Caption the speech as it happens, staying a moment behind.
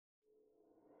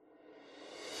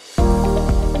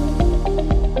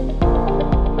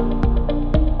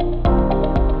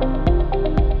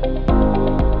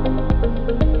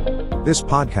This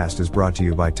podcast is brought to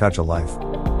you by Touch a Life.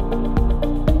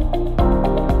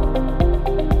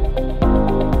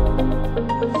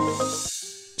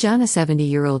 John, a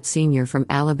 70-year-old senior from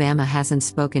Alabama, hasn't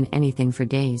spoken anything for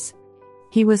days.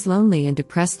 He was lonely and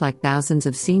depressed like thousands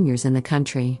of seniors in the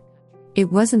country.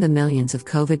 It wasn't the millions of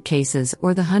COVID cases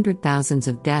or the hundred thousands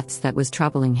of deaths that was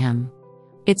troubling him.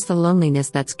 It's the loneliness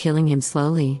that's killing him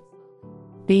slowly.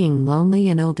 Being lonely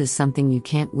and old is something you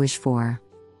can't wish for.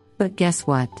 But guess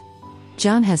what?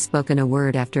 John has spoken a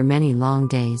word after many long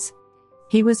days.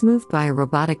 He was moved by a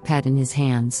robotic pet in his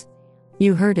hands.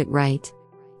 You heard it right.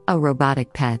 A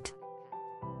robotic pet.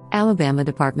 Alabama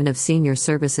Department of Senior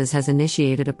Services has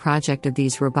initiated a project of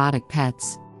these robotic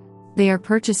pets. They are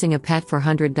purchasing a pet for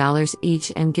 $100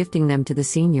 each and gifting them to the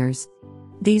seniors.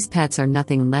 These pets are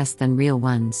nothing less than real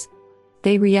ones.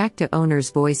 They react to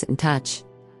owner's voice and touch.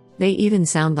 They even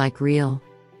sound like real.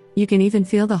 You can even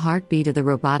feel the heartbeat of the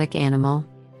robotic animal.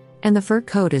 And the fur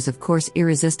coat is of course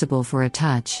irresistible for a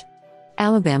touch.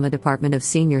 Alabama Department of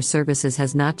Senior Services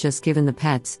has not just given the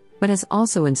pets, but has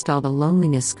also installed a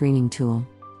loneliness screening tool.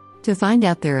 To find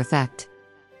out their effect,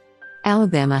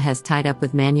 Alabama has tied up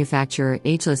with manufacturer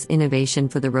Ageless Innovation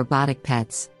for the robotic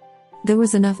pets. There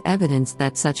was enough evidence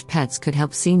that such pets could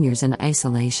help seniors in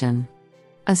isolation.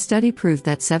 A study proved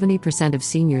that 70% of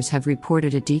seniors have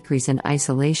reported a decrease in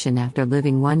isolation after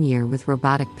living 1 year with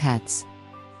robotic pets.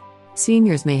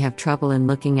 Seniors may have trouble in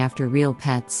looking after real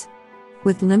pets.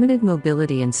 With limited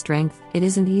mobility and strength, it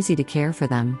isn't easy to care for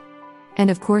them. And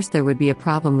of course there would be a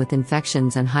problem with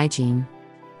infections and hygiene.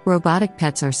 Robotic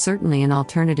pets are certainly an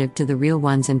alternative to the real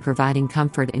ones in providing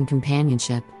comfort and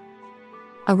companionship.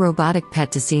 A robotic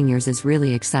pet to seniors is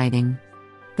really exciting.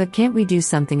 But can't we do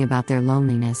something about their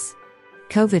loneliness?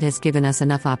 COVID has given us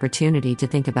enough opportunity to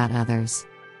think about others.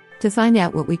 To find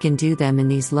out what we can do them in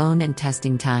these lone and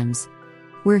testing times.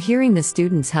 We're hearing the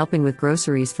students helping with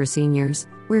groceries for seniors,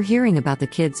 we're hearing about the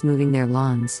kids moving their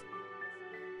lawns.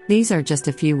 These are just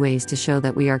a few ways to show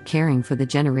that we are caring for the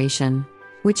generation,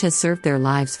 which has served their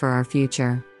lives for our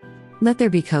future. Let there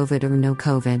be COVID or no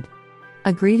COVID.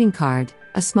 A greeting card,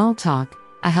 a small talk,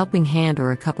 a helping hand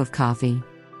or a cup of coffee.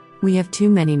 We have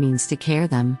too many means to care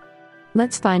them.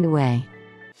 Let's find a way.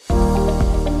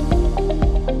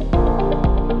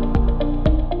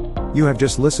 You have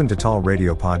just listened to Tall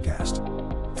Radio Podcast.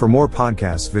 For more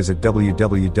podcasts visit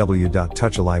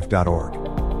www.touchalife.org.